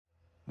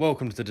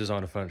Welcome to the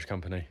Designer Furniture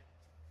Company.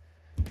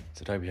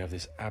 Today we have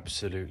this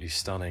absolutely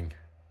stunning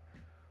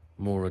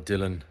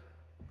MoraDillo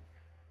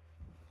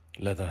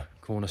leather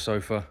corner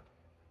sofa.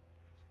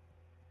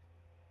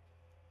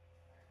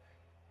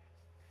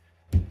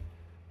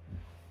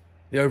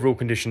 The overall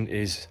condition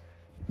is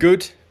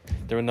good.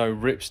 There are no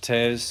rips,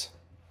 tears,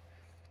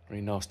 or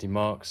any nasty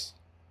marks.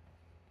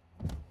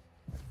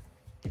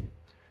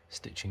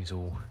 Stitching's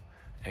all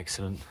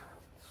excellent.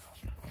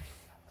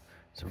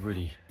 It's a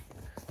really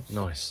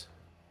nice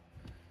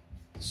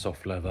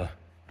soft leather.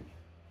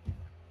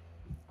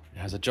 It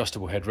has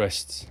adjustable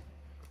headrests,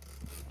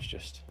 which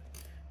just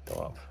go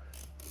up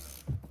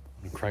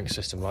on a crank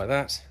system like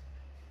that.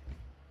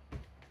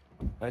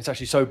 And it's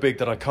actually so big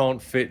that I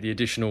can't fit the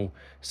additional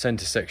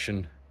centre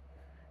section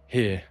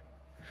here.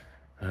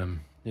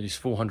 It is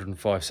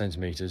 405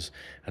 centimetres,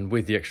 and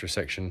with the extra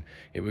section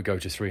it would go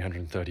to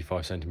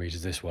 335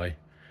 centimetres this way.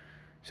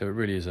 So it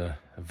really is a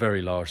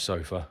very large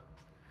sofa.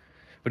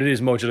 But it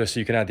is modular, so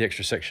you can add the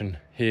extra section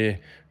here,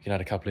 you can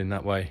add a couple in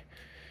that way,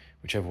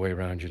 whichever way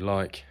around you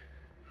like.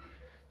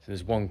 So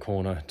there's one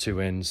corner, two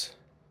ends,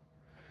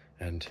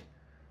 and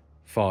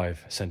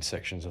 5 centre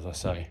sections, as I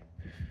say.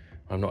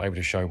 I'm not able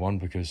to show one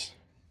because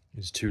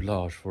it's too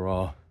large for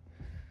our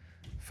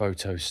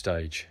photo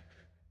stage.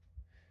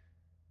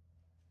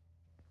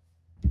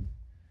 The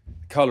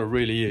colour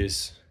really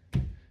is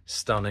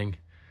stunning.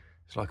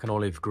 It's like an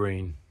olive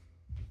green.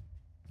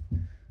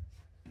 And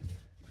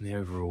the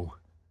overall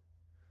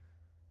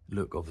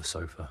look of the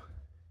sofa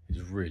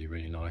is really,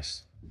 really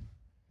nice.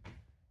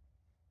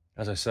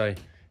 As I say,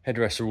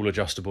 headrests are all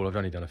adjustable. I've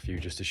only done a few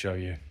just to show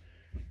you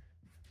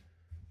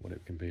what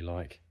it can be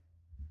like.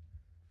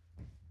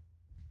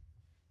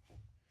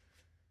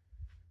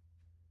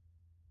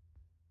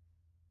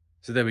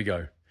 So there we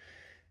go.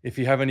 If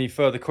you have any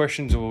further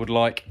questions or would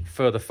like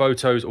further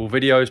photos or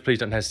videos, please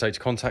don't hesitate to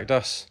contact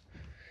us.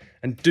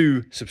 And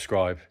do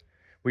subscribe.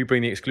 We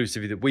bring the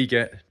exclusivity that we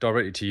get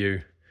directly to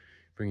you,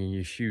 bringing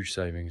you huge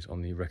savings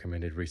on the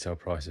recommended retail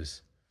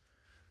prices.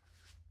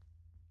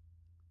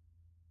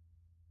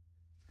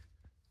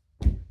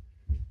 Show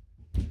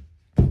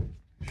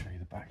you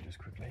the back just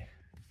quickly.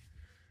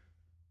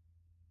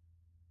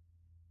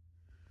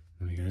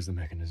 There we go, there's the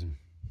mechanism.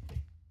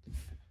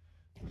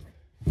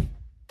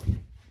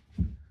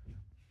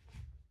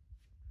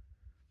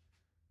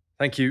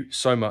 Thank you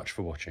so much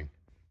for watching.